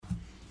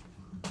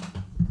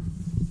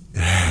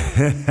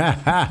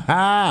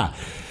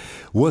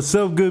What's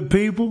up, good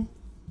people?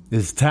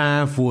 It's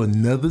time for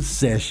another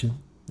session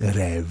of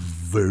that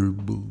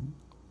verbal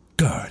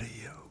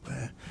cardio,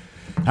 man.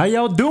 How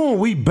y'all doing?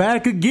 We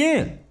back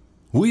again.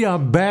 We are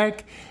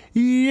back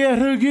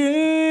yet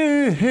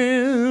again.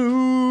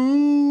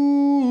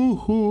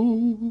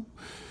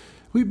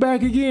 We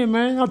back again,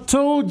 man. I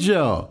told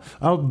y'all.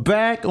 I'm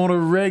back on a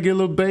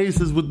regular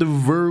basis with the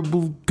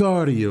verbal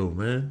cardio,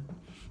 man.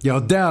 Y'all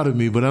doubted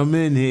me, but I'm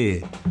in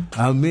here.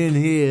 I'm in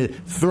here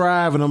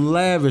thriving. I'm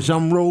lavish.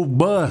 I'm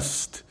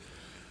robust.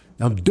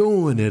 I'm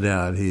doing it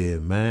out here,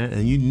 man.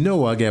 And you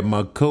know I got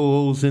my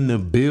co-host in the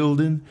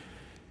building,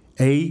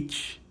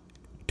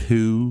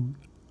 H2O.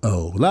 A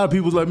lot of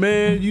people's like,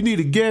 man, you need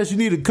a guest. You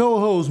need a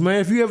co-host, man.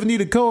 If you ever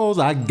need a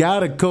co-host, I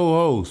got a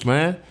co-host,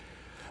 man.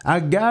 I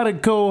got a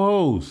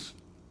co-host.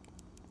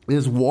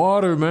 It's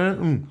water,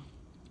 man.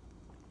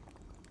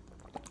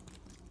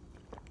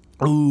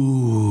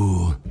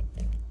 Ooh.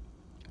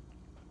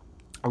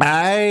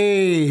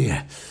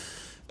 Aye.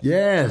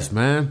 Yes,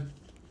 man.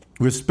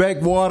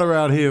 Respect water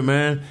out here,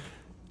 man.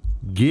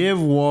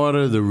 Give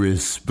water the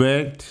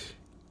respect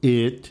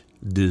it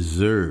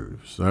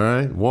deserves. All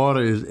right?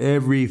 Water is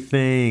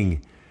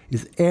everything.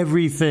 It's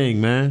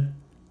everything, man.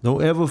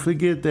 Don't ever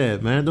forget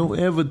that, man. Don't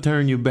ever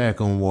turn your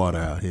back on water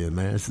out here,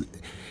 man. It's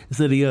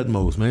at the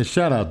utmost, man.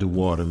 Shout out to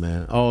water,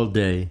 man. All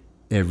day,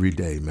 every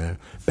day, man.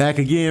 Back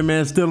again,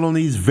 man. Still on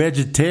these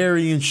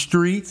vegetarian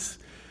streets.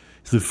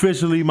 It's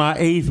officially my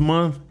 8th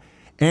month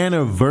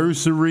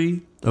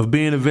anniversary of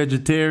being a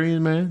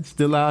vegetarian, man.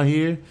 Still out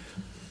here,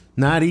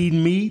 not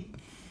eating meat.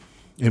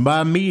 And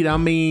by meat, I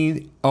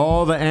mean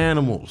all the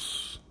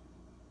animals.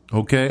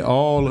 Okay?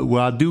 Well,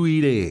 I do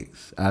eat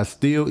eggs. I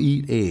still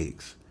eat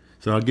eggs.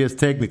 So I guess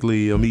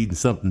technically I'm eating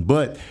something.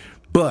 But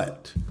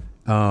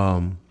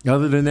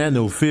other than that,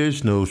 no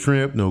fish, no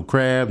shrimp, no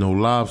crab, no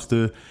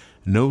lobster,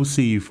 no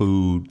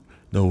seafood.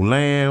 No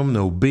lamb,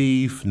 no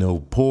beef, no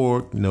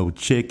pork, no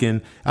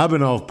chicken. I've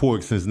been off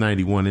pork since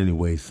 91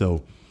 anyway,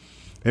 so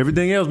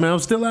everything else, man, I'm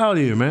still out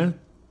here, man.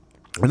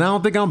 And I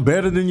don't think I'm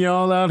better than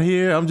y'all out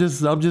here. I'm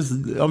just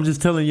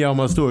telling y'all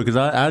my story because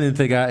I didn't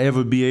think I'd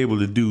ever be able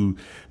to do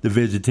the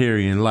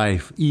vegetarian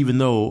life, even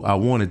though I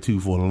wanted to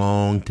for a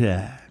long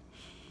time.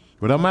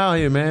 But I'm out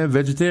here, man,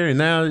 vegetarian.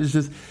 Now it's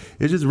just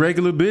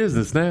regular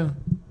business now.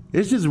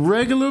 It's just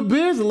regular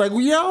business. Like,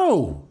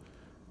 yo,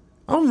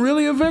 I'm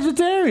really a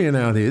vegetarian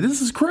out here.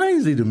 This is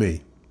crazy to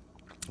me.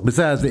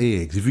 Besides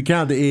the eggs. If you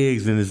count the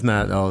eggs, then it's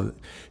not all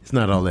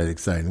that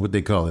exciting. What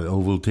they call it,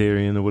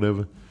 ovolatarian or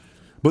whatever.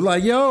 But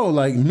like, yo,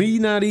 like me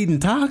not eating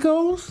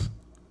tacos?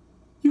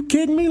 You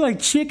kidding me? Like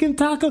chicken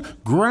tacos?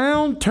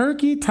 Ground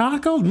turkey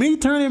tacos? Me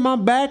turning my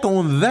back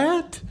on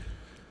that?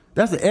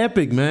 That's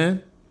epic,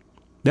 man.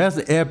 That's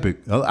epic.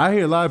 I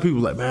hear a lot of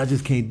people like, man, I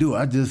just can't do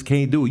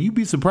it. You'd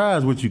be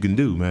surprised what you can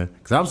do, man.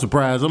 Because I'm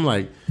surprised. I'm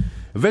like,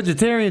 a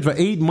vegetarian for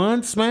 8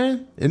 months,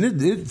 man, and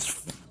it's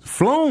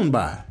flown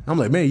by. I'm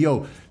like, man,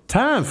 yo,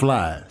 time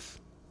flies.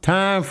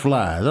 Time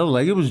flies. I was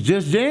like, it was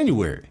just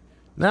January.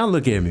 Now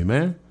look at me,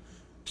 man.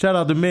 Shout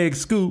out to Meg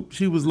Scoop.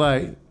 She was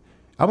like,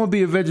 I'm going to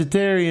be a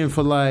vegetarian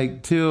for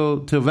like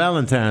till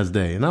Valentine's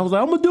Day. And I was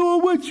like, I'm going to do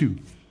it with you.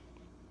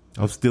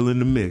 I'm still in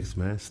the mix,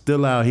 man.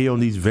 Still out here on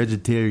these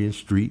vegetarian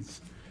streets.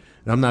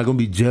 And I'm not going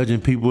to be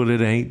judging people that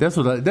ain't.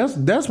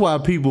 That's why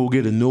people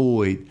get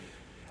annoyed.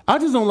 I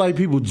just don't like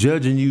people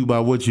judging you by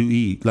what you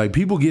eat. Like,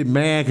 people get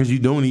mad because you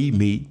don't eat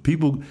meat.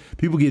 People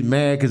get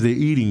mad because they're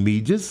eating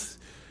meat. Just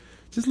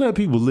let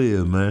people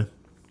live, man.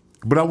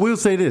 But I will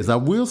say this.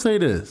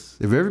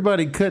 If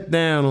everybody cut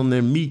down on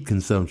their meat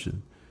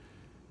consumption,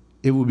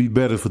 it would be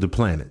better for the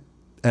planet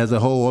as a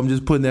whole. I'm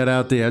just putting that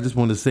out there. I just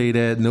want to say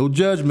that. No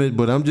judgment,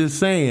 but I'm just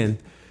saying,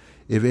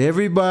 if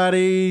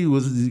everybody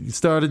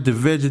started to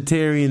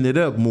vegetarian it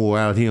up more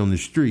out here on the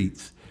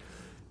streets,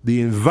 the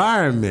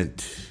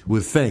environment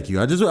would thank you.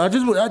 I'm just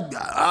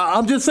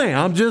saying.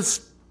 I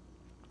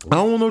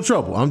don't want no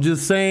trouble. I'm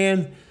just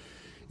saying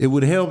it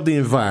would help the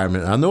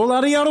environment. I know a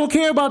lot of y'all don't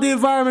care about the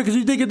environment because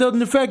you think it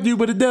doesn't affect you,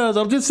 but it does.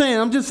 I'm just saying.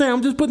 I'm just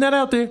putting that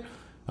out there. You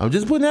know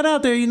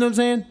what I'm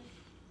saying?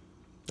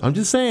 I'm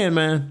just saying,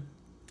 man.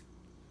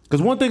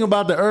 Because one thing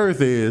about the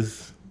earth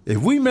is, if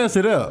we mess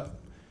it up,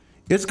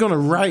 it's going to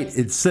right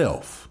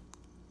itself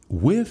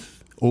with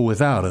or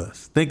without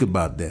us. Think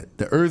about that.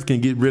 The earth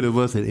can get rid of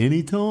us at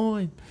any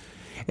time.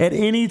 At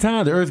any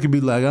time, the earth can be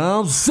like,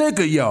 I'm sick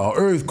of y'all.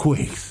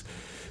 Earthquakes,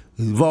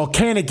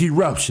 volcanic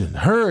eruption,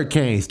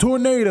 hurricanes,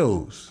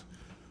 tornadoes.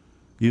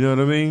 You know what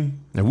I mean?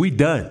 And we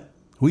done.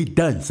 We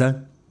done,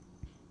 son.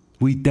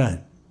 We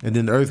done. And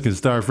then the earth can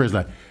start fresh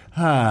like,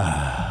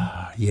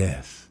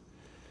 yes.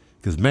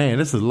 Because,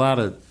 man, it's a lot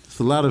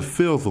of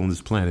filth on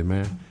this planet,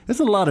 man. There's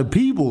a lot of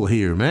people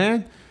here,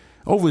 man.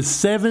 Over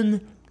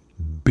 7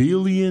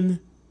 billion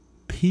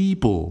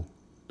people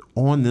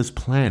on this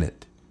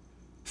planet.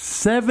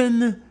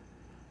 7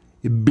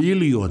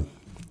 billion.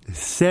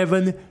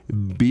 7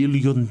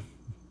 billion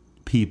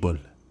people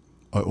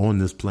are on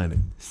this planet.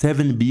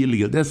 7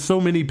 billion. That's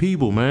so many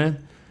people,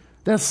 man.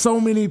 That's so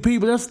many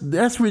people.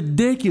 That's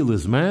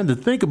ridiculous, man, to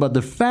think about,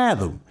 to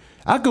fathom.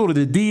 I go to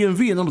the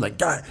DMV and I'm like,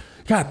 God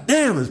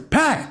damn, it's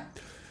packed.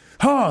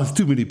 Oh, it's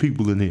too many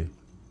people in here.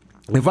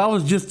 If I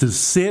was just to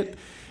sit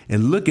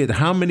and look at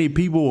how many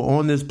people are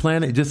on this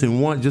planet just in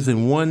one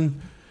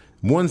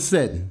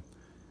setting,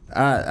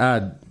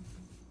 I'd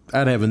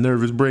have a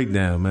nervous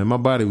breakdown, man. My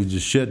body would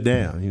just shut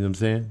down. You know what I'm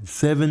saying?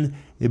 7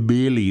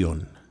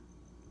 billion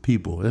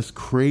people. That's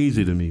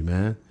crazy to me,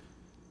 man.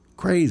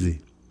 Crazy.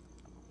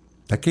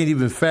 I can't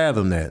even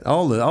fathom that.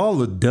 All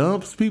the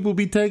dumps people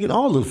be taking,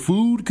 all the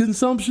food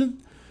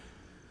consumption.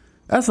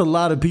 That's a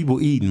lot of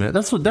people eating, man.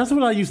 That's what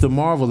I used to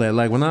marvel at.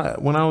 Like when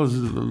I was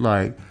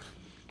like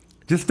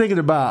just thinking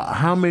about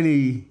how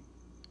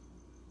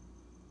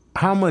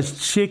much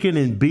chicken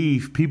and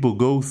beef people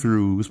go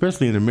through,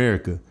 especially in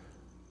America,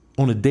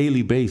 on a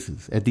daily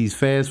basis at these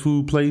fast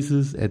food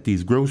places, at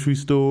these grocery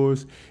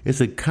stores.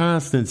 It's a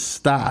constant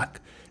stock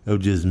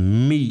of just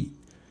meat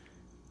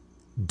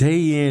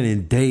day in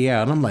and day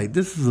out. And I'm like,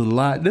 this is a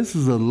lot. It's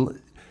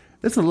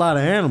a lot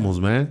of animals,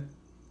 man.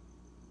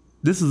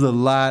 This is a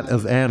lot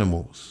of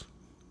animals.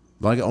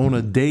 Like on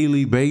a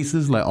daily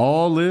basis, like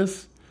all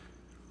this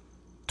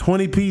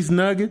 20-piece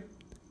nugget,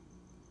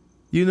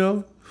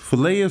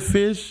 filet of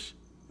fish,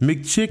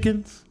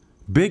 McChickens,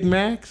 Big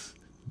Macs,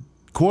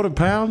 quarter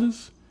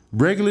pounders,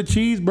 regular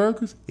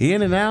cheeseburgers,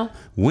 In-N-Out,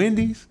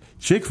 Wendy's,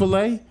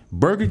 Chick-fil-A,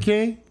 Burger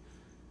King,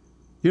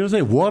 you know what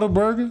I'm saying?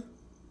 Whataburger,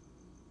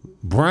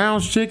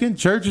 Brown's Chicken,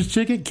 Church's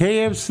Chicken,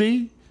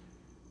 KFC,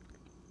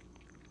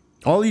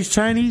 all these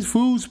Chinese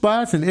food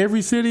spots in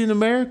every city in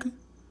America.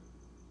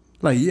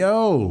 Like,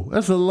 yo,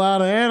 that's a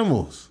lot of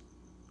animals.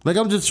 Like,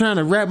 I'm just trying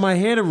to wrap my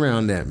head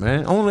around that,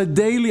 man. On the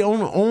daily.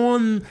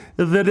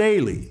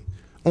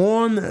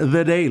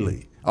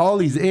 All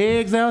these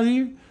eggs out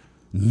here,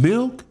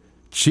 milk,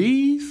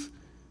 cheese,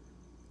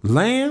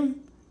 lamb,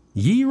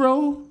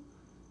 gyro,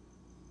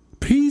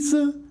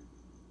 pizza,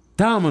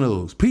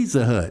 Domino's,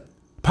 Pizza Hut,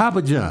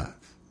 Papa John's,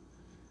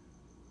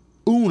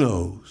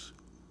 Uno's,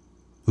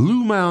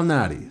 Lou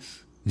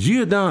Malnati's,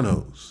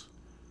 Giordano's,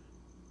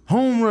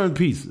 Home Run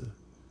Pizza.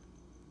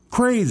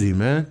 Crazy,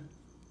 man.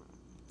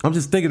 I'm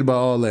just thinking about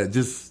all that.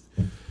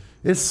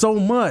 It's so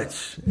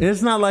much.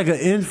 It's not like an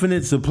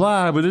infinite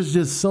supply, but it's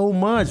just so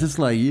much. It's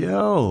like,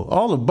 yo,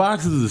 all the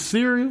boxes of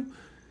cereal.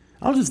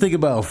 I'm just thinking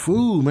about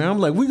food, man. I'm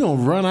like, we're going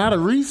to run out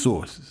of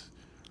resources.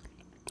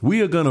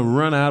 We are going to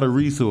run out of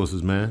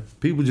resources, man.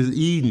 People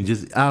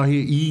just out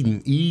here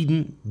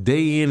eating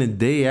day in and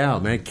day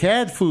out, man.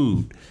 Cat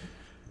food,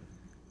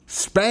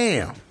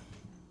 Spam.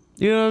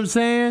 You know what I'm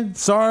saying?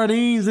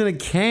 Sardines in a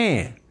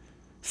can,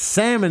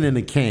 salmon in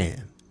a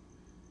can,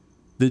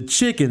 the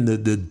chicken,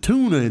 the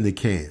tuna in the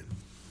can.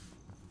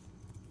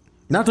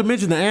 Not to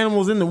mention the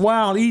animals in the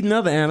wild eating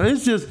other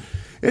animals.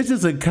 It's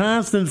just a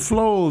constant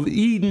flow of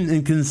eating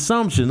and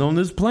consumption on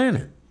this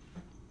planet.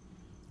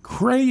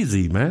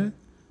 Crazy, man.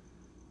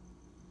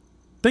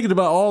 Thinking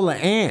about all the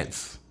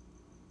ants.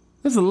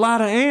 There's a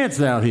lot of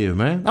ants out here,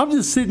 man. I'm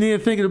just sitting here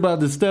thinking about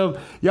this stuff.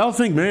 Y'all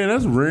think, man,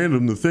 that's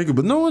random to think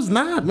about. No, it's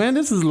not, man.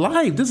 This is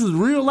life. This is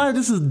real life.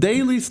 This is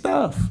daily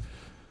stuff.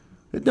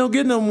 It don't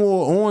get no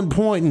more on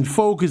point and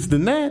focused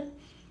than that.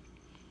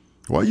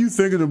 Why are you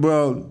thinking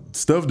about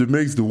stuff that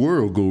makes the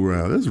world go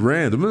round? That's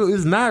random.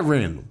 It's not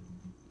random.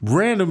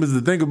 Random is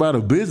to think about a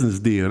business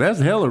deal. That's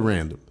hella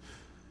random.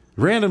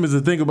 Random is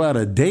to think about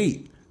a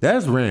date.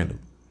 That's random.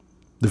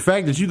 The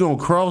fact that you're going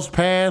to cross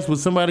paths with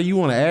somebody you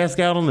want to ask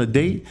out on a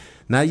date,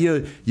 now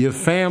your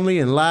family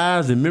and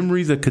lives and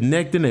memories are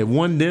connecting at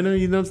one dinner,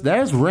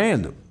 that's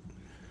random.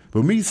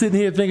 But me sitting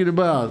here thinking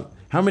about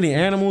how many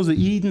animals are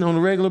eating on a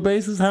regular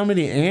basis, how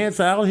many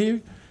ants out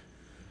here,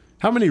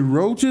 how many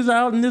roaches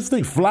out in this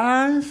thing,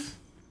 flies,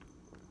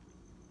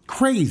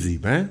 crazy,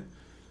 man.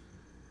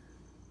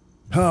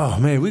 Oh,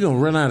 man, we're going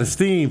to run out of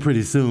steam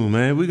pretty soon,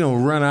 man. We're going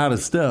to run out of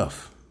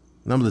stuff.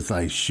 And I'm just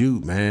like,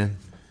 shoot, man.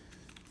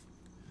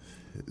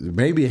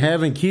 Maybe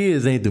having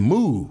kids ain't the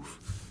move.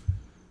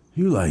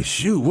 You like,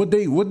 shoot, what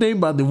they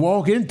about to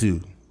walk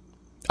into?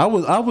 I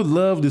would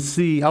love to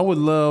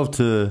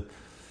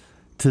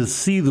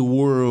see the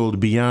world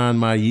beyond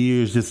my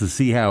years, just to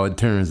see how it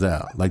turns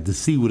out. Like to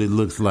see what it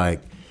looks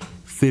like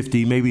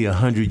 50, maybe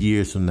 100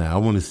 years from now. I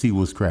want to see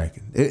what's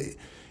cracking.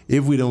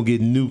 If we don't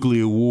get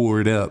nuclear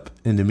warred up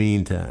in the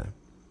meantime.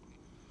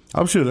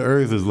 I'm sure the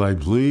earth is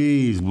like,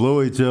 please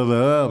blow each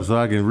other up so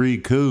I can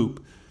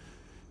recoup.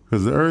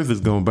 Because the earth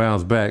is going to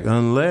bounce back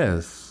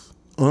unless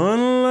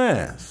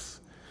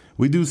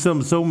we do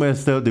something so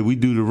messed up that we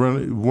do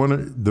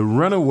the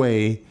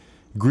runaway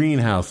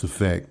greenhouse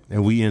effect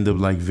and we end up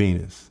like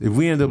Venus. If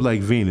we end up like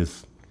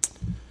Venus,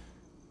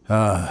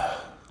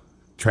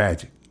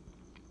 tragic.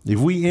 If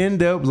we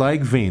end up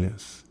like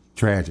Venus,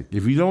 tragic.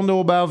 If you don't know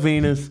about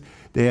Venus,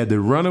 they had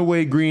the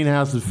runaway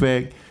greenhouse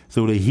effect.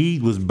 So the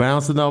heat was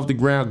bouncing off the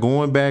ground,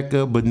 going back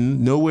up, but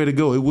nowhere to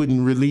go. It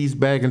wouldn't release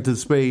back into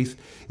space.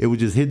 It was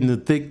just hitting the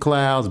thick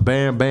clouds,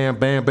 bam, bam,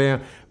 bam,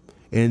 bam.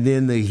 And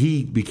then the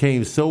heat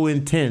became so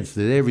intense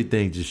that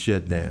everything just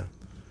shut down.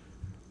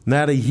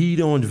 Now the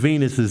heat on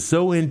Venus is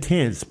so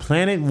intense,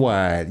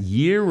 planet-wide,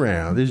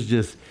 year-round. It's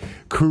just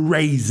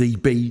crazy,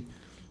 B.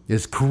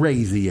 It's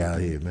crazy out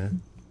here,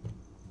 man.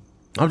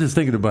 I'm just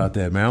thinking about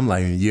that, man. I'm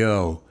like,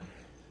 yo,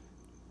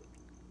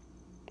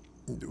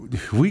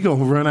 we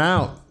gonna run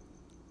out.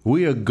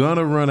 We are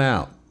gonna run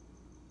out.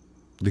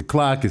 The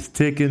clock is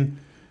ticking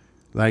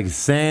like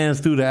sands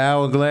through the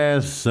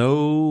hourglass.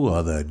 So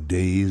are the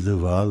days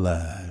of our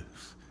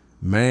lives.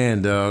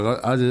 Man,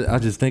 dog, I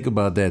just think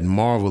about that and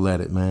marvel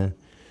at it, man.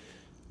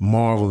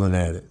 Marveling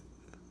at it.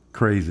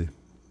 Crazy.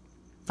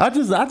 I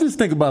just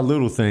think about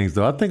little things,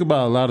 though. I think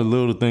about a lot of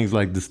little things,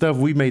 like the stuff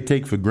we may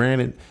take for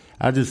granted.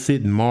 I just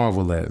sit and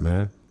marvel at it,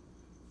 man.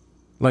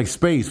 Like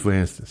space, for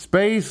instance.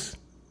 Space.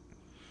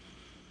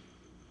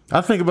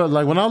 I think about,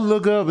 like, when I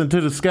look up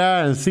into the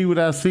sky and see what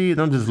I see,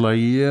 and I'm just like,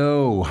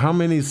 yo, how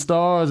many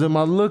stars am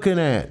I looking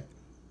at?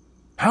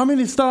 How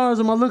many stars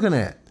am I looking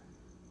at?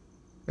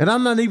 And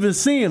I'm not even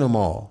seeing them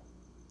all.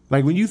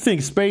 Like, when you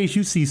think space,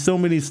 you see so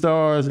many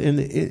stars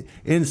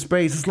in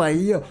space. It's like,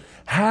 yo,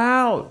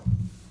 how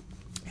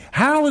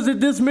is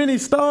it this many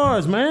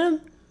stars,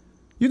 man?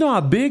 You know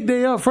how big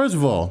they are? First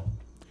of all,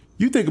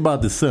 you think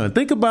about the sun.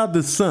 Think about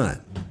the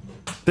sun.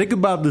 Think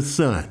about the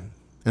sun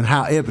and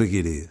how epic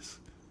it is.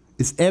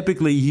 It's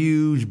epically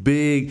huge,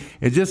 big.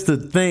 And just to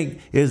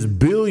think, it's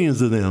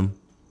billions of them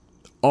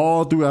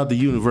all throughout the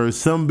universe.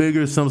 Some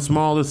bigger, some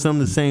smaller, some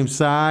the same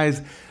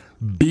size.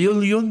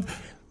 Billions.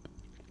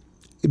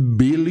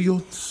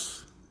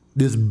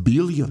 There's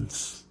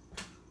billions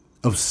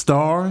of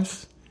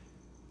stars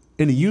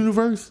in the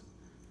universe.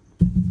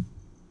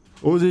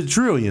 Or is it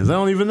trillions? I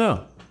don't even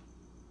know.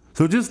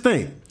 So just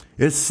think,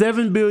 there's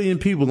 7 billion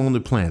people on the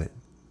planet.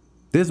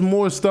 There's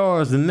more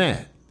stars than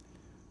that.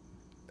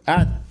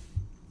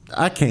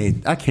 I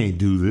can't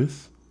do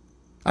this.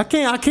 I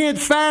can't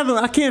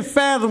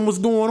fathom what's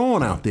going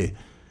on out there.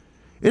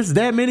 It's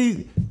that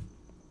many.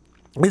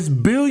 It's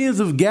billions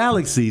of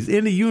galaxies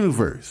in the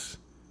universe.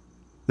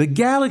 A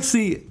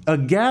galaxy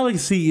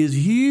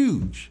is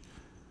huge.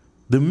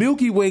 The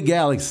Milky Way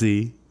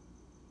galaxy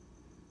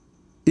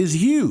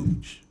is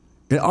huge.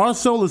 And our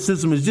solar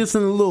system is just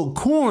in a little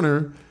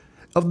corner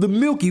of the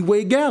Milky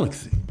Way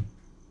galaxy.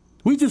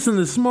 We just in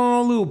a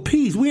small little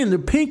piece. We in the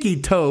pinky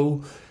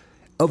toe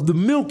of the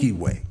Milky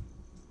Way.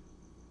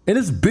 And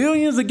it's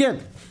billions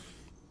again.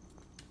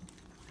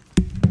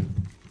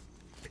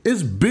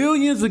 It's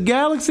billions of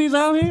galaxies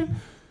out here.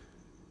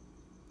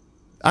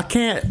 I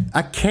can't.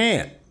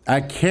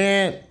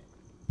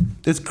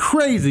 It's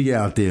crazy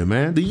out there,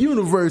 man. The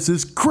universe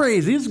is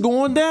crazy. It's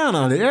going down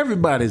out there.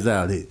 Everybody's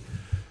out here.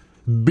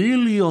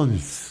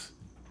 Billions.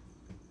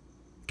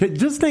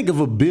 Just think of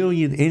a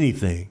billion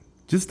anything.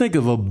 Just think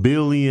of a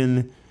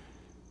billion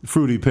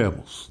Fruity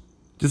Pebbles.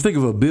 Just think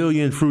of a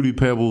billion Fruity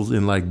Pebbles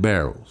in like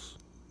barrels.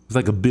 It's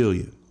like a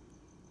billion.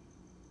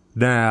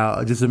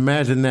 Now, just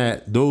imagine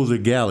that those are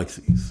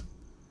galaxies.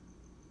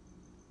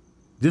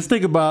 Just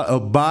think about a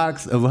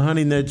box of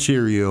Honey Nut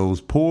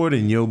Cheerios poured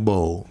in your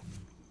bowl.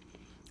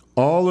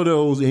 All of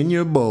those in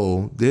your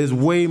bowl, there's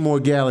way more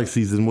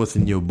galaxies than what's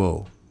in your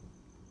bowl.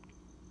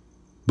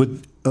 But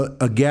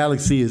a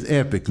galaxy is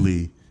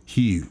epically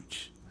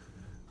huge.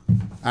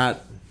 I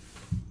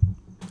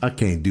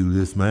can't do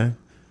this, man.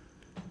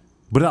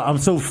 But I'm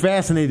so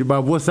fascinated by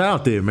what's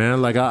out there,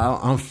 man. Like,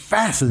 I'm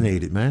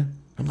fascinated, man.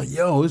 I'm like,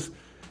 yo, it's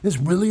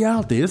really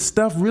out there. It's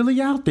stuff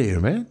really out there,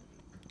 man.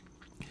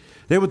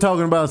 They were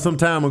talking about some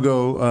time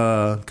ago,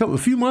 a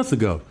few months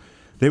ago,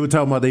 they were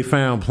talking about they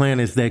found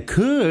planets that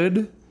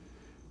could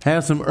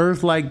have some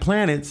Earth-like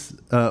planets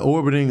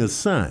orbiting a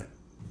sun.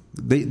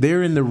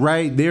 They're in the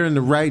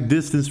right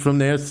distance from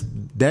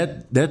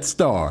that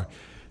star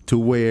to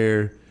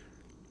where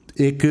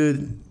it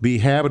could be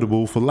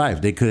habitable for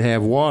life. They could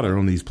have water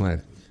on these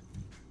planets.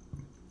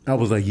 I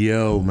was like,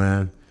 yo,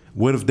 man,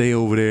 what if they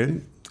over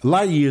there,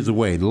 light years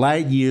away,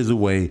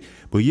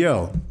 but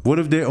yo, what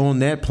if they're on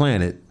that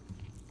planet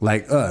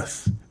like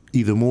us,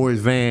 either more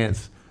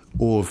advanced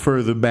or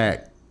further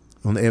back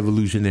on the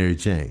evolutionary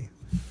chain?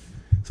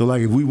 So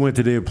like if we went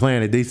to their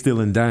planet, they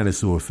still in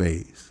dinosaur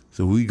phase.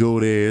 So we go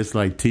there, it's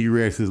like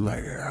T-Rex is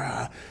like,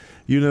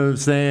 you know what I'm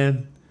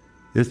saying?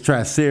 There's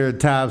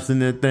Triceratops in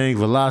that thing,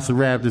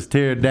 Velociraptors,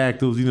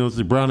 Pterodactyls, it's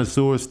the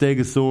Brontosaurus,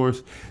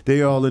 Stegosaurus.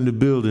 They all in the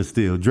building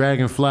still.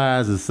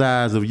 Dragonflies the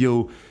size of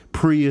your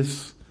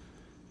Prius.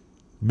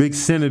 Big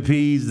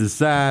centipedes the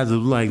size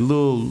of like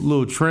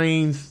little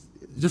trains.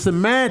 Just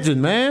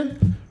imagine,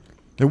 man.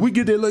 And we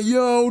get there like,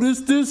 yo, this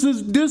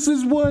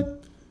is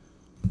what.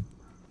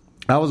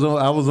 I was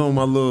on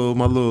my little,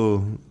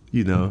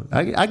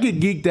 I get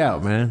geeked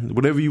out, man.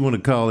 Whatever you want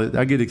to call it.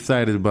 I get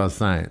excited about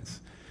science.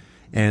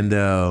 And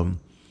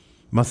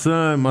my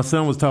son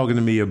was talking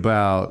to me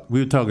about,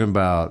 we were talking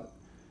about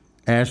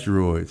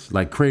asteroids,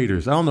 like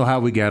craters. I don't know how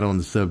we got on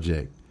the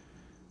subject,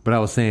 but I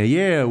was saying,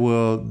 yeah,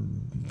 well,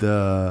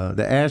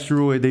 the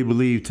asteroid they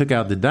believe took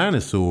out the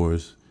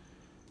dinosaurs.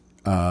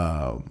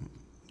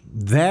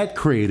 That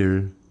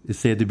crater is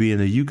said to be in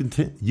the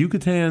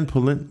Yucatan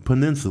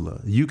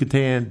Peninsula.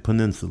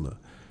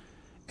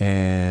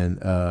 And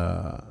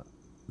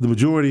the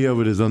majority of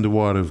it is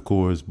underwater, of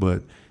course,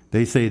 but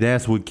they say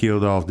that's what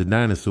killed off the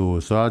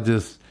dinosaurs. So I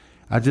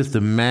just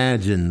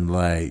imagine,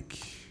 like,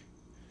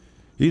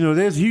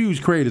 there's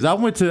huge craters. I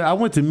went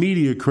to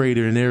Meteor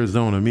Crater in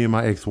Arizona, me and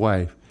my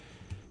ex-wife.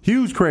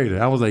 Huge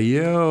crater. I was like,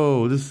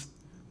 yo,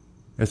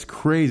 that's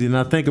crazy. And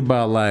I think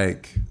about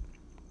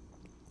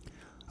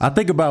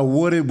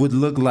what it would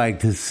look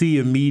like to see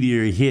a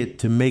meteor hit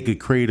to make a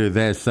crater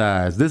that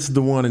size. This is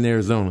the one in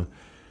Arizona.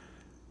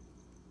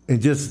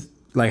 And just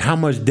like, how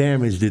much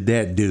damage did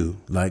that do?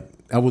 Like,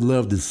 I would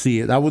love to see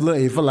it. I would love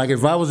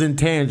if I was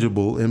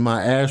intangible in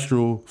my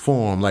astral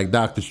form, like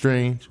Doctor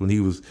Strange when he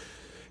was,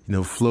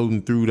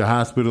 floating through the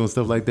hospital and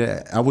stuff like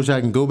that. I wish I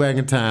can go back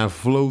in time,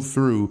 float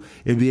through,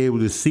 and be able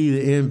to see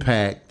the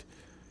impact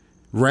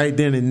right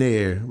then and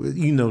there.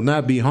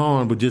 Not be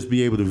harmed, but just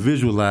be able to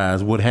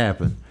visualize what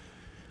happened.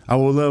 I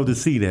would love to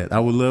see that. I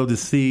would love to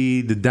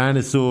see the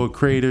dinosaur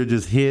crater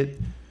just hit.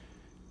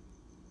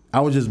 I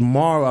would just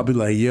marvel. I'd be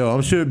like, yo,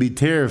 I'm sure it'd be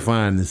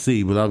terrifying to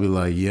see, but I'd be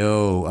like,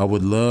 yo, I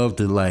would love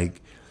to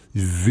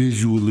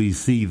visually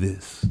see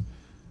this.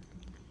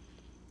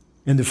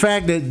 And the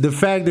fact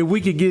that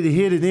we could get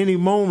hit at any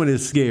moment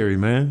is scary,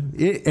 man.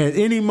 At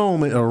any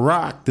moment, a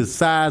rock the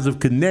size of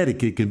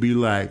Connecticut can be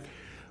like,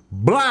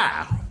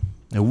 blah,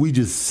 and we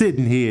just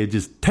sitting here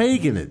just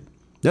taking it.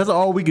 That's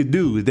all we could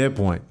do at that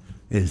point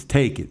is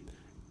take it.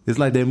 It's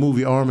like that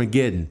movie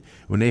Armageddon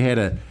when they had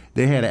an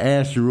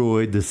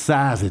asteroid the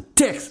size of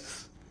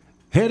Texas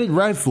headed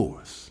right for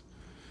us.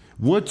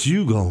 What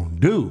you gonna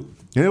do?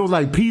 And it was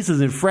like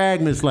pieces and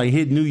fragments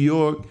hit New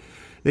York.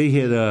 They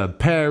hit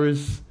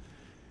Paris.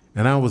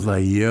 And I was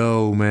like,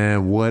 yo,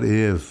 man, what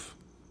if?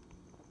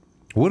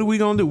 What are we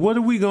gonna do? What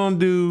are we gonna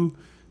do?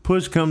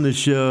 Push come to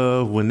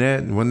shove when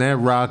that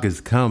rock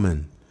is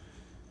coming.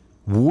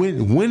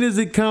 When is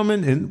it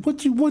coming? And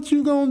what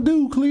you gonna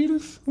do,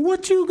 Cletus?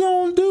 What you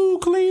gonna do,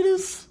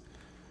 Cletus?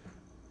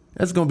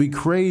 That's gonna be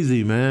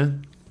crazy,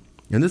 man.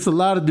 And there's a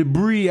lot of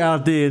debris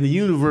out there in the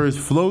universe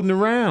floating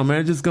around,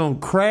 man. Just gonna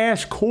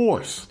crash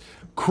course.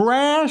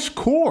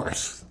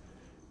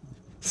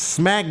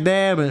 Smack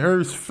dab in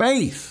Earth's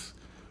face.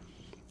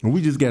 And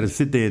we just got to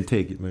sit there and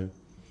take it, man.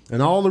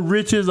 And all the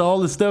riches, all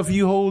the stuff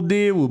you hold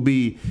dear will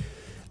be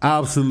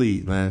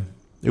obsolete, man.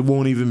 It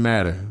won't even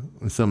matter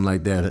when something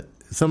like that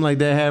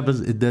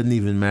happens. It doesn't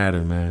even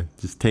matter, man.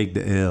 Just take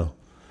the L.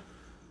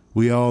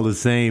 We all the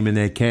same in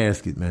that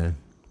casket, man.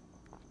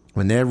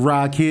 When that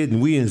rock hit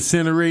and we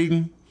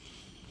incinerating,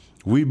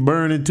 we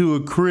burn into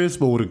a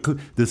crisp, or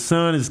the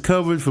sun is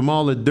covered from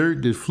all the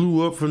dirt that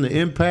flew up from the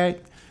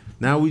impact.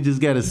 Now we just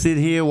got to sit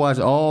here, watch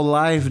all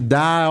life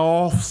die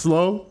off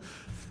slow.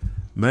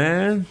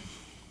 Man,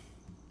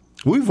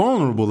 we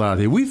vulnerable out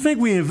here. We think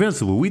we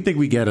invincible. We think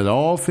we got it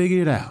all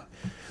figured out.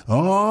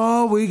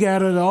 Oh, we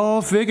got it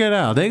all figured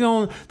out. They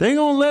gonna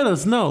let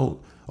us know.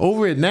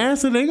 Over at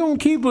NASA, they gonna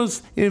keep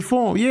us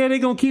informed. Yeah, they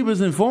gonna keep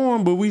us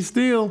informed, but we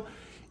still,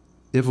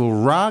 if a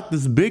rock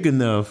that's big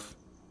enough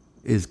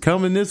is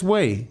coming this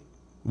way,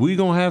 we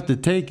gonna have to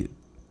take it.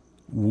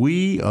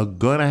 We are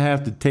gonna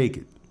have to take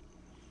it.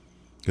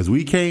 Because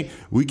we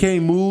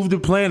can't move the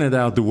planet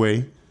out the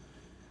way.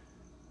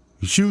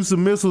 You shoot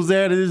some missiles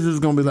at it, it's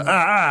just going to be like,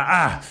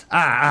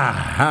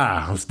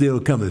 I'm still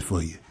coming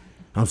for you.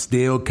 I'm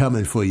still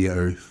coming for you,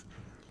 Earth.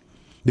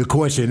 The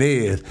question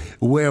is,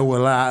 where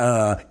will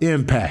I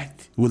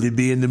impact? Will it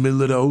be in the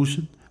middle of the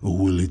ocean? Or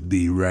will it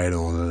be right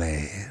on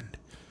land?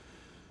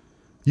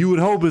 You would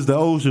hope it's the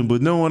ocean,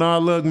 but knowing our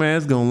luck, man,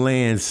 it's going to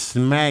land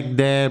smack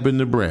dab in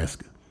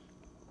Nebraska.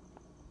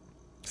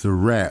 It's a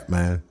wrap,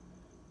 man.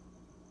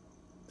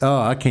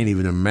 Oh, I can't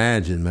even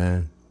imagine,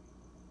 man.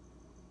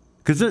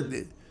 Because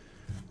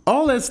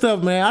all that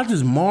stuff, man, I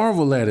just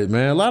marvel at it,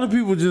 man. A lot of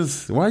people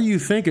just, why are you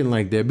thinking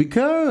like that?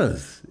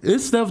 Because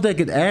it's stuff that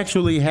could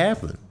actually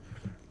happen.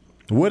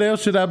 What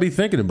else should I be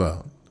thinking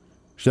about?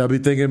 Should I be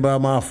thinking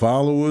about my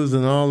followers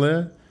and all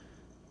that?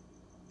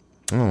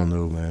 I don't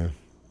know, man.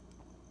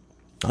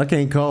 I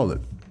can't call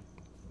it.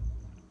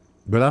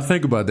 But I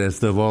think about that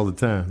stuff all the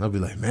time. I'll be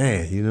like,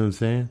 man, you know what I'm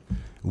saying?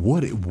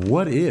 What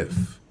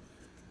if?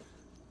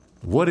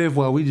 What if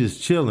while we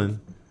just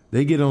chilling,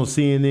 they get on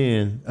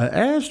CNN, an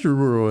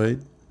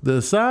asteroid the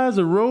size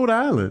of Rhode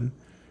Island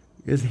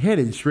is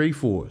headed straight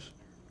for us.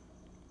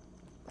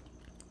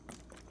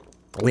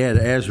 We had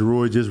an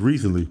asteroid just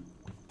recently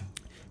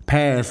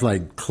pass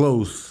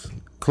close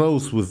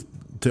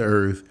to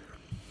Earth.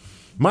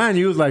 Mind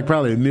you, it was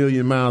probably 1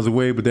 million miles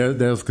away, but that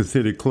was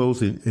considered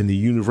close in the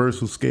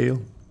universal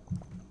scale.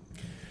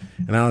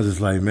 And I was just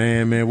like,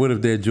 man, what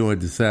if that joint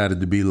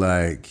decided to be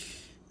like,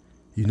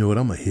 you know what,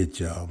 I'm going to hit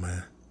y'all,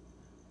 man.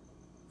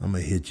 I'm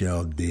going to hit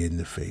y'all dead in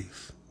the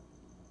face.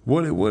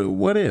 What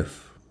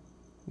if?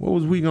 What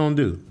was we going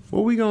to do?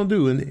 What we going to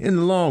do in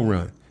the long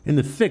run, in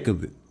the thick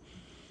of it,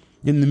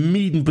 in the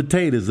meat and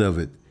potatoes of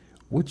it?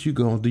 What you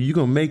going to do? You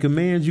going to make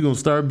amends? You going to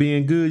start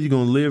being good? You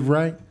going to live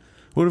right?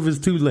 What if it's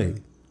too late?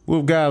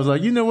 What if God was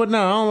like, you know what?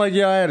 Nah, I don't like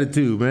y'all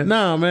attitude, man.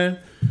 Nah, man.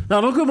 Nah,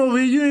 don't come over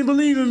here. You ain't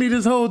believing me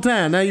this whole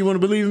time. Now you want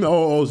to believe me?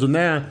 Oh, so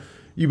now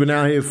You've been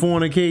out here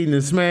fornicating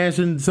and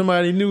smashing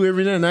somebody new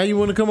every night. Now you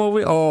want to come over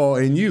here? Oh,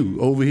 and you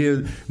over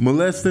here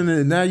molesting,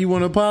 and now you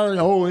want to apologize?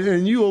 Oh,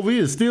 and you over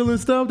here stealing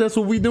stuff? That's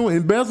what we doing.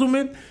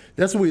 Embezzlement?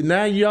 That's what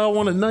now y'all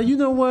want to know. You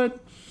know what?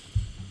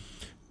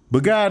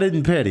 But God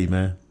isn't petty,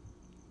 man.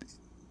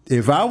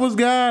 If I was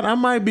God, I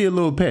might be a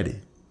little petty.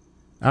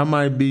 I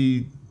might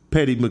be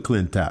Petty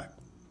McClintock.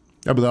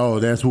 I'd be like, oh,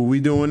 that's what we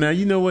doing now?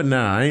 You know what?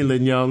 Nah, I ain't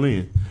letting y'all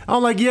in. I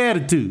don't like your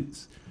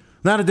attitudes.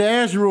 Now that the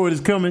asteroid is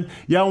coming,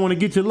 y'all want to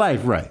get your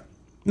life right.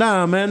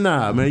 Nah,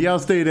 man. Y'all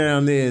stay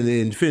down there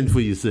and fend for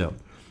yourself.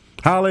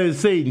 Holler at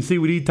Satan, see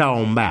what he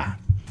talking about.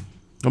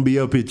 I'll be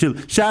up here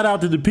chilling. Shout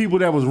out to the people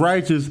that was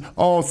righteous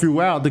all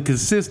throughout, the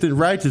consistent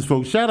righteous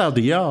folks. Shout out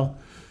to y'all.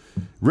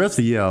 Rest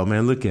of y'all,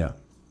 man, look out.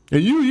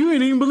 And you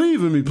ain't even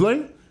believe in me,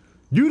 play.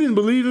 You didn't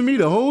believe in me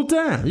the whole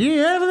time. You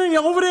ain't everything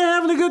over there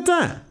having a good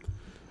time.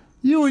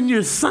 You and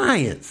your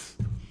science.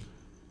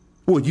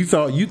 What, you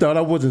thought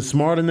I wasn't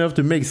smart enough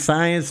to make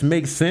science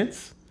make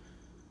sense?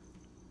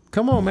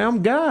 Come on, man.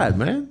 I'm God,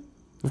 man.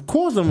 Of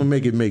course I'm going to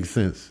make it make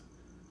sense.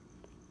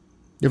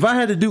 If I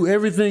had to do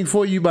everything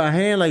for you by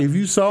hand, like if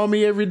you saw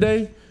me every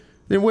day,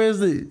 then where's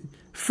the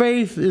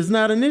faith is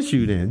not an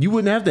issue then. You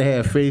wouldn't have to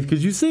have faith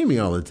because you see me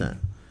all the time.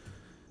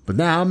 But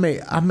now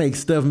I make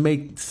stuff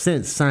make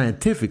sense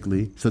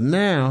scientifically. So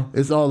now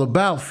it's all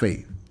about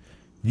faith.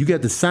 You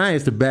got the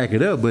science to back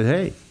it up, but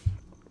hey,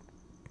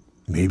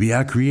 maybe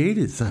I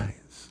created science.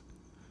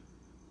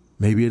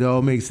 Maybe it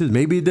all makes sense.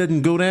 Maybe it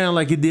doesn't go down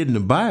like it did in the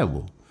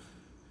Bible.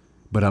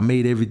 But I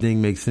made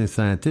everything make sense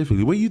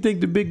scientifically. Where do you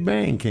think the Big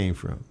Bang came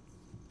from?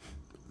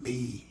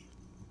 Me.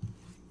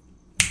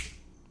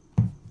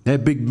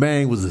 That Big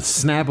Bang was a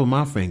snap of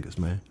my fingers,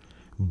 man.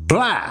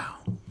 Blah!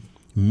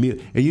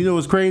 And you know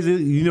what's crazy?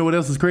 You know what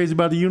else is crazy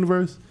about the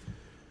universe?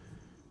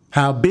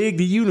 How big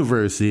the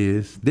universe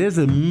is. There's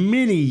a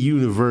mini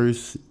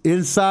universe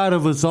inside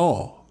of us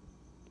all.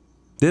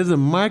 There's a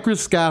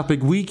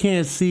microscopic, we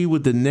can't see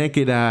with the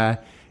naked eye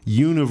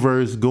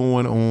universe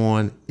going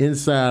on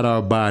inside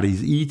our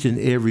bodies, each and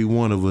every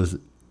one of us.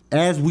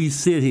 As we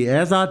sit here,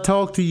 as I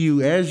talk to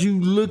you, as you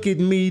look at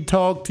me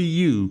talk to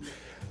you,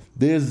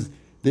 there's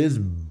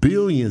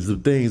billions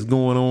of things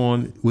going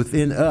on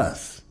within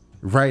us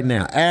right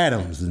now.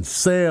 Atoms and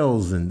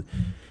cells and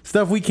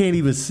stuff we can't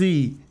even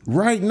see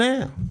right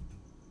now.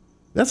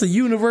 That's a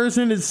universe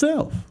in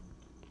itself.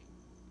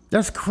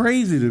 That's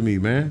crazy to me,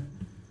 man.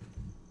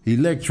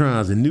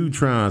 Electrons and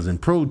neutrons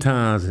and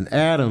protons and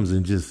atoms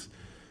and just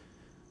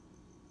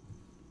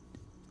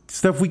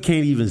stuff we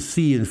can't even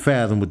see and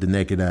fathom with the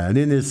naked eye. And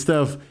then there's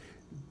stuff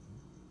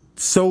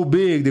so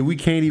big that we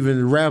can't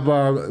even wrap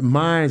our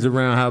minds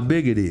around how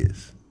big it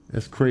is.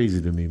 That's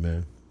crazy to me,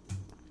 man.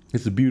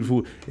 It's a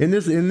beautiful in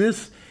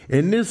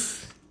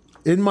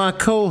my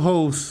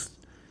co-host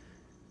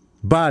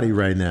body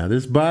right now,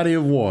 this body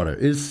of water,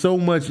 is so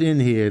much in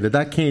here that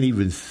I can't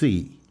even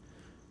see.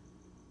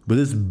 But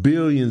there's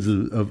billions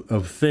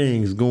of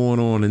things going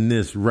on in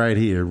this right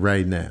here,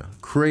 right now.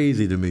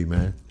 Crazy to me,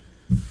 man.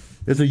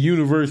 It's a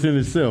universe in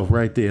itself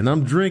right there. And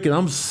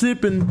I'm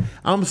sipping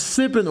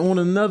on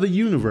another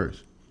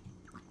universe.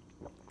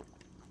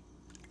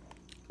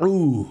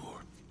 Ooh.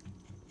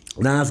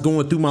 Now it's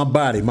going through my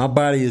body. My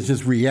body is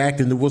just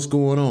reacting to what's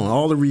going on.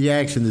 All the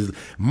reaction is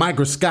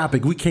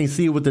microscopic. We can't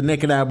see it with the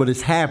naked eye, but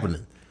it's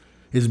happening.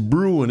 It's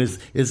brewing.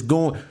 It's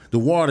going. The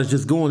water's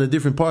just going to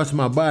different parts of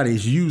my body.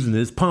 It's using it.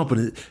 It's pumping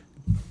it.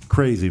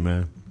 Crazy,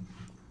 man.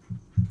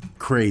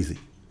 Crazy.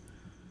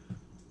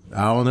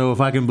 I don't know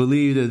if I can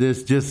believe that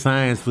it's just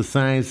science for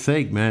science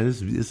sake, man.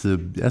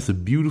 That's a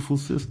beautiful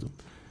system.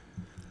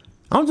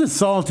 I'm just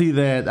salty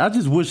that I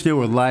just wish there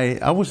were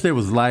life. I wish there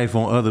was life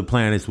on other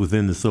planets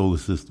within the solar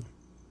system.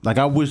 Like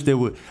I wish there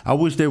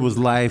was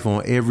life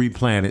on every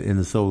planet in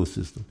the solar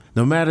system.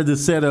 No matter the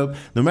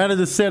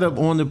setup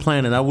on the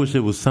planet, I wish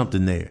there was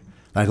something there.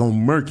 Like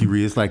on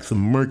Mercury, it's like some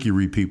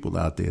Mercury people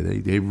out there.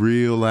 They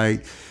real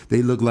like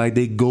they look like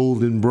they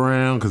golden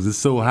brown because it's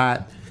so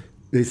hot.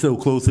 They so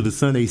close to the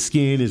sun. Their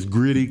skin is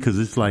gritty because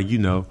it's like, you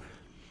know,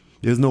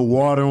 there's no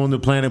water on the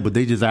planet, but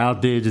they just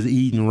out there just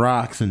eating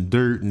rocks and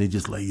dirt, and they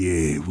just like,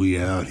 yeah, we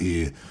out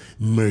here,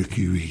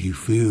 Mercury. You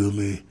feel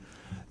me?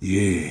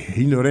 Yeah,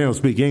 you know, they don't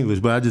speak English,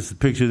 but I just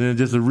picture them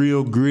just a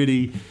real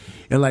gritty.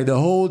 And like the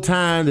whole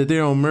time that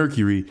they're on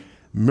Mercury,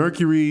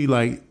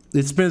 like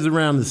it spins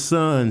around the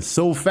sun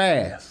so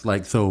fast.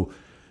 Like, so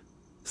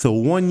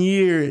 1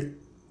 year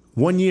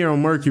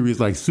on Mercury is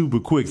like super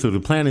quick. So the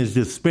planet is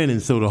just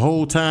spinning. So the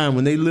whole time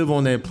when they live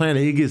on that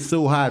planet, it gets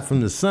so hot from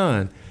the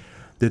sun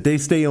that they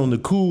stay on the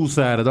cool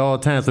side at all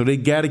times. So they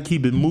got to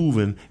keep it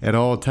moving at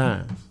all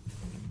times.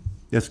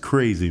 That's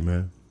crazy,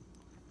 man.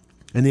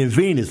 And then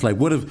Venus, like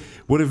what if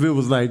it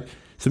was like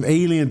some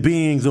alien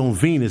beings on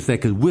Venus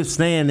that could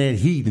withstand that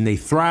heat and they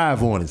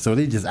thrive on it. So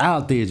they just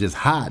out there just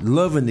hot,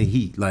 loving the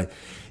heat, like,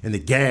 and the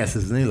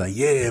gases. And they're like,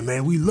 yeah,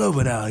 man, we love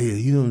it out here.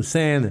 You know what I'm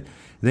saying?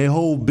 Their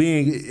whole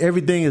being,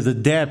 everything is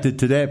adapted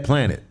to that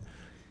planet.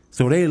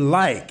 So they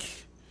like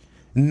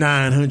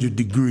 900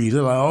 degrees.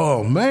 They're like,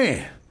 oh,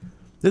 man,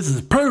 this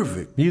is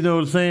perfect. You know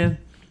what I'm saying?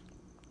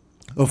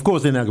 Of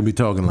course, they're not going to be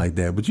talking like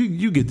that, but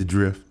you get the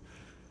drift.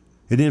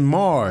 And then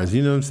Mars,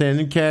 you know what I'm saying?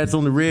 Them cats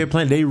on the red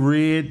planet, they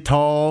red,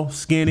 tall,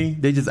 skinny.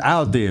 They just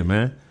out there,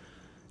 man.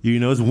 You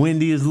know, it's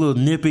windy, it's a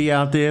little nippy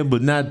out there,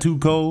 but not too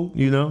cold,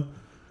 you know.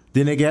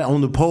 Then they got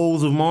on the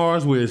poles of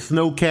Mars where it's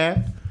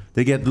snow-capped.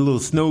 They got the little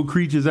snow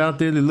creatures out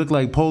there that look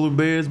like polar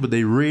bears, but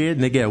they red,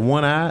 and they got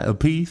one eye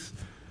apiece.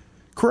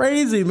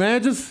 Crazy,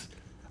 man. Just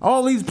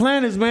all these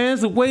planets, man.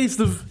 It's a waste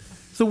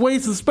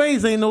of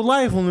space. Ain't no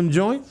life on them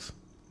joints.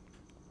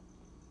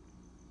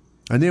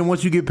 And then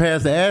once you get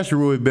past the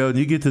asteroid belt,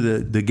 you get to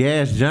the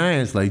gas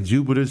giants like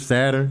Jupiter,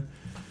 Saturn,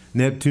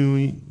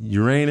 Neptune,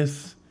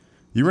 Uranus.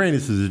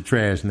 Uranus is a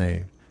trash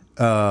name.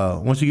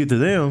 Once you get to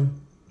them,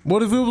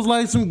 what if it was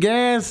like some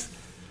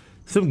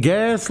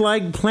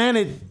gas-like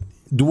planet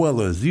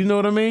dwellers? You know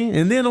what I mean?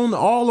 And then on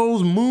all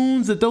those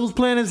moons that those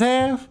planets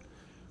have,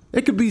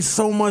 there could be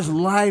so much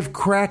life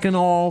cracking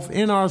off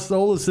in our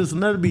solar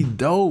system. That'd be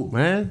dope,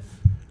 man.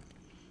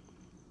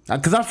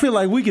 Because I feel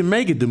like we can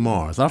make it to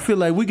Mars. I feel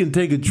like we can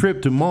take a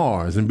trip to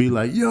Mars and be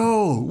like,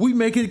 yo, we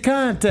making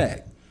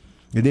contact.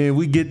 And then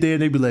we get there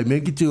and they be like,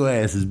 man, get your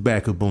asses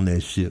back up on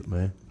that ship,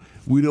 man.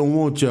 We don't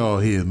want y'all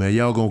here, man.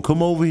 Y'all gonna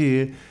come over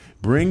here,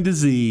 bring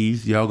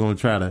disease. Y'all gonna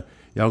try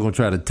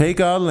to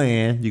take our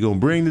land. You're gonna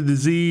bring the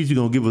disease.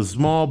 You're gonna give us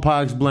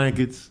smallpox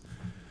blankets.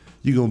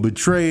 You're gonna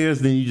betray us.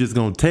 Then you're just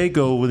gonna take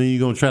over. Then you're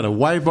gonna try to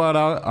wipe out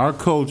our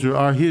culture,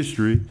 our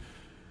history.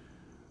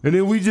 And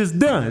then we just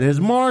done. As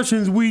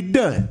Martians, we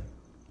done.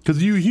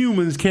 Because you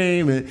humans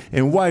came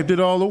and wiped it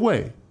all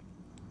away.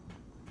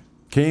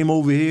 Came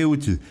over here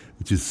with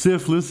your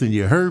syphilis and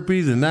your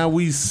herpes, and now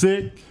we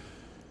sick.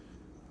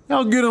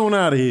 Y'all get on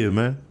out of here,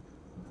 man.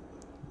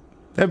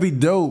 That'd be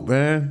dope,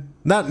 man.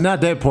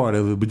 Not that part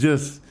of it, but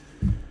just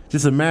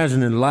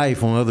imagining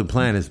life on other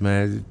planets,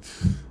 man.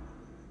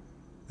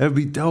 That'd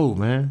be dope,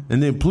 man.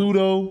 And then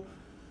Pluto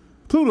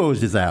is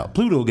just out.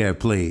 Pluto got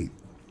played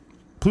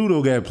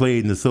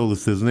in the solar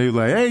system. They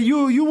were like, hey,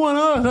 you one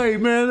of us. Hey,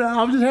 man,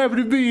 I'm just happy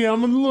to be here.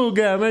 I'm a little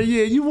guy, man.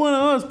 Yeah, you one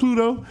of us,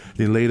 Pluto.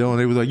 Then later on,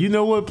 they was like, you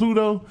know what,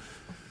 Pluto?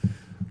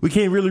 We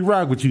can't really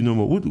rock with you no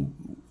more.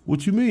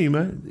 What you mean,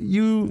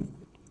 man?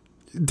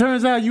 It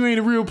turns out you ain't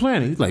a real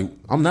planet. He's like,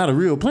 I'm not a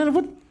real planet?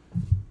 What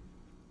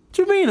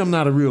you mean I'm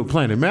not a real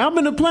planet, man? I've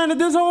been a planet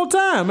this whole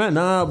time, man.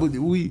 Nah, but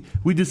we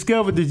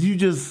discovered that you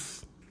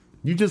just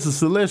a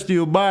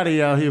celestial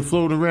body out here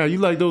floating around. You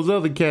like those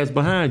other cats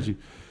behind you.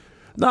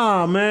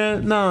 Nah,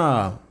 man,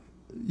 nah.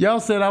 Y'all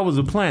said I was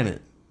a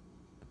planet.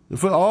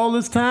 For all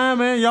this time,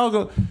 man,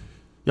 y'all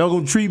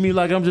gonna treat me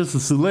like I'm just a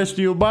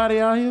celestial body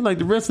out here, like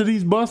the rest of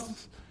these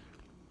busters?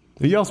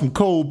 And y'all some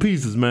cold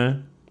pieces,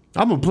 man.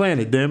 I'm a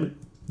planet, damn it.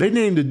 They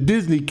named a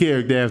Disney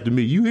character after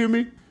me. You hear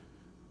me?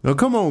 Now,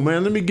 come on,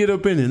 man. Let me get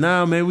up in it.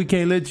 Nah, man, we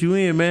can't let you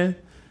in, man.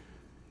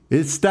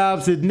 It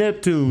stops at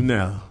Neptune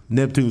now.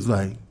 Neptune's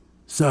like,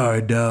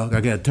 sorry, dog.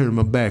 I got to turn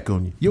my back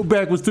on you. Your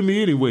back was to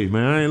me anyway,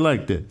 man. I ain't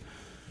like that.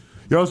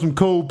 Y'all some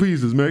cold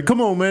pieces, man.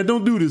 Come on, man.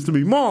 Don't do this to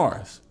me.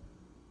 Mars.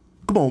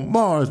 Come on,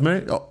 Mars,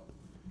 man. Oh,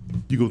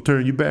 you gonna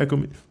turn your back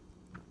on me?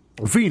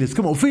 Venus,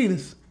 come on,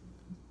 Venus.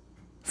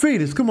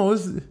 Venus, come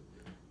on.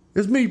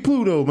 It's me,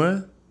 Pluto,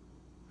 man.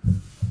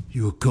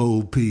 You a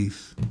cold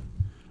piece.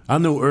 I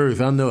know Earth.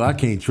 I know I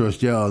can't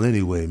trust y'all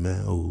anyway,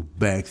 man. Oh,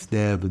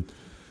 backstabbing.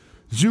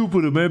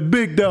 Jupiter, man.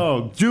 Big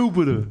dog.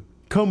 Jupiter.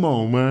 Come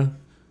on, man.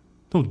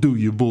 Don't do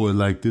your boy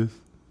like this.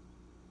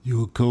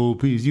 You a cold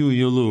piece. You and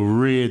your little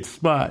red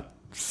spot.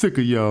 Sick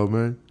of y'all,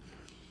 man.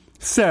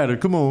 Saturn,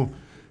 come on.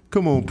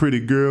 Come on, pretty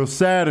girl.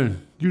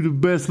 Saturn, you the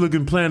best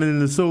looking planet in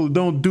the solar.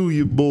 Don't do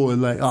your boy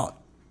like, oh,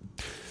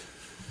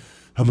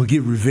 I'm going to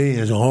get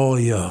revenge on all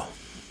y'all.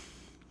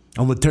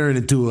 I'm going to turn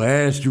into an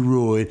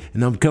asteroid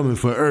and I'm coming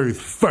for Earth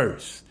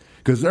first.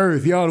 Because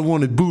Earth, y'all the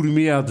one that booted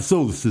me out the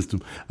solar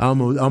system. I'm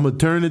going to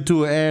turn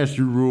into an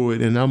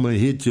asteroid and I'm going to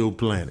hit your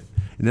planet.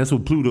 And that's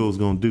what Pluto's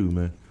going to do,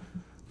 man.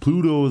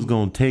 Pluto is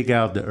going to take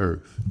out the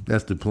Earth.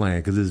 That's the plan.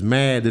 Because it's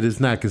mad that it's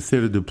not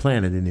considered a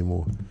planet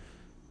anymore.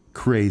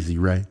 Crazy,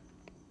 right?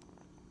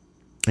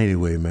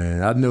 Anyway,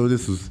 man, I know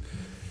this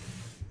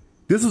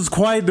was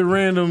quite the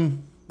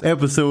random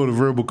episode of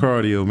Verbal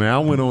Cardio, man. I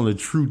went on a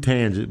true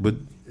tangent, but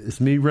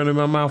it's me running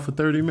my mouth for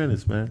 30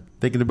 minutes, man.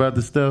 Thinking about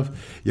the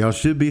stuff y'all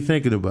should be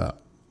thinking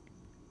about.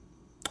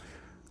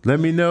 Let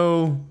me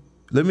know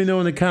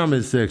in the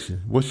comment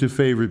section, what's your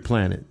favorite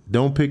planet?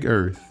 Don't pick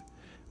Earth.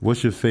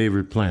 What's your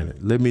favorite planet?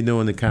 Let me know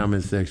in the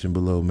comment section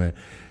below, man.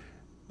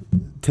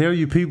 Tell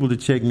your people to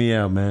check me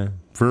out, man.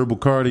 Verbal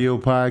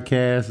Cardio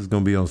Podcast is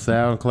going to be on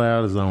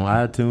SoundCloud. It's on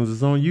iTunes.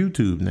 It's on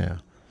YouTube now.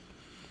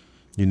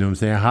 You know what I'm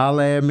saying?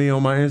 Holla at me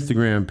on my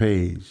Instagram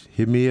page.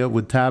 Hit me up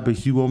with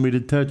topics you want me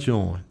to touch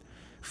on.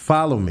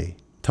 Follow me.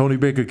 Tony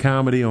Baker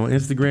Comedy on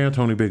Instagram.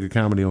 Tony Baker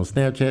Comedy on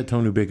Snapchat.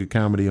 Tony Baker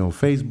Comedy on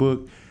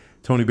Facebook.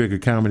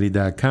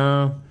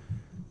 TonyBakerComedy.com.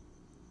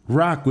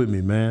 Rock with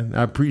me, man.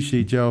 I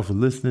appreciate y'all for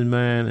listening,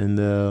 man.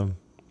 And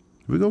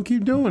we're going to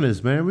keep doing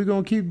this, man. We're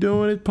going to keep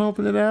doing it,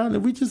 pumping it out.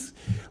 And we just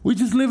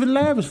living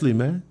lavishly,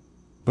 man.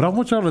 But I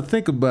want y'all to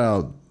think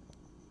about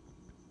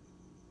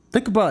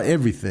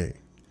everything.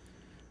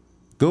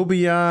 Go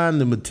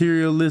beyond the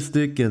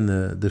materialistic and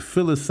the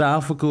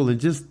philosophical, and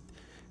just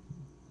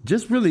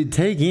really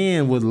take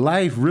in what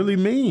life really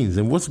means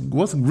and what's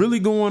really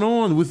going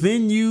on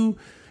within you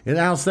and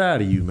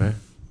outside of you, man.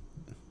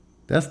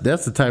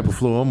 That's the type of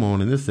flow I'm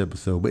on in this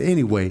episode. But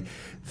anyway,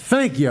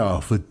 thank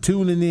y'all for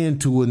tuning in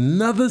to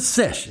another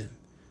session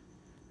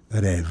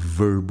of that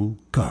verbal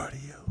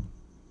cardio.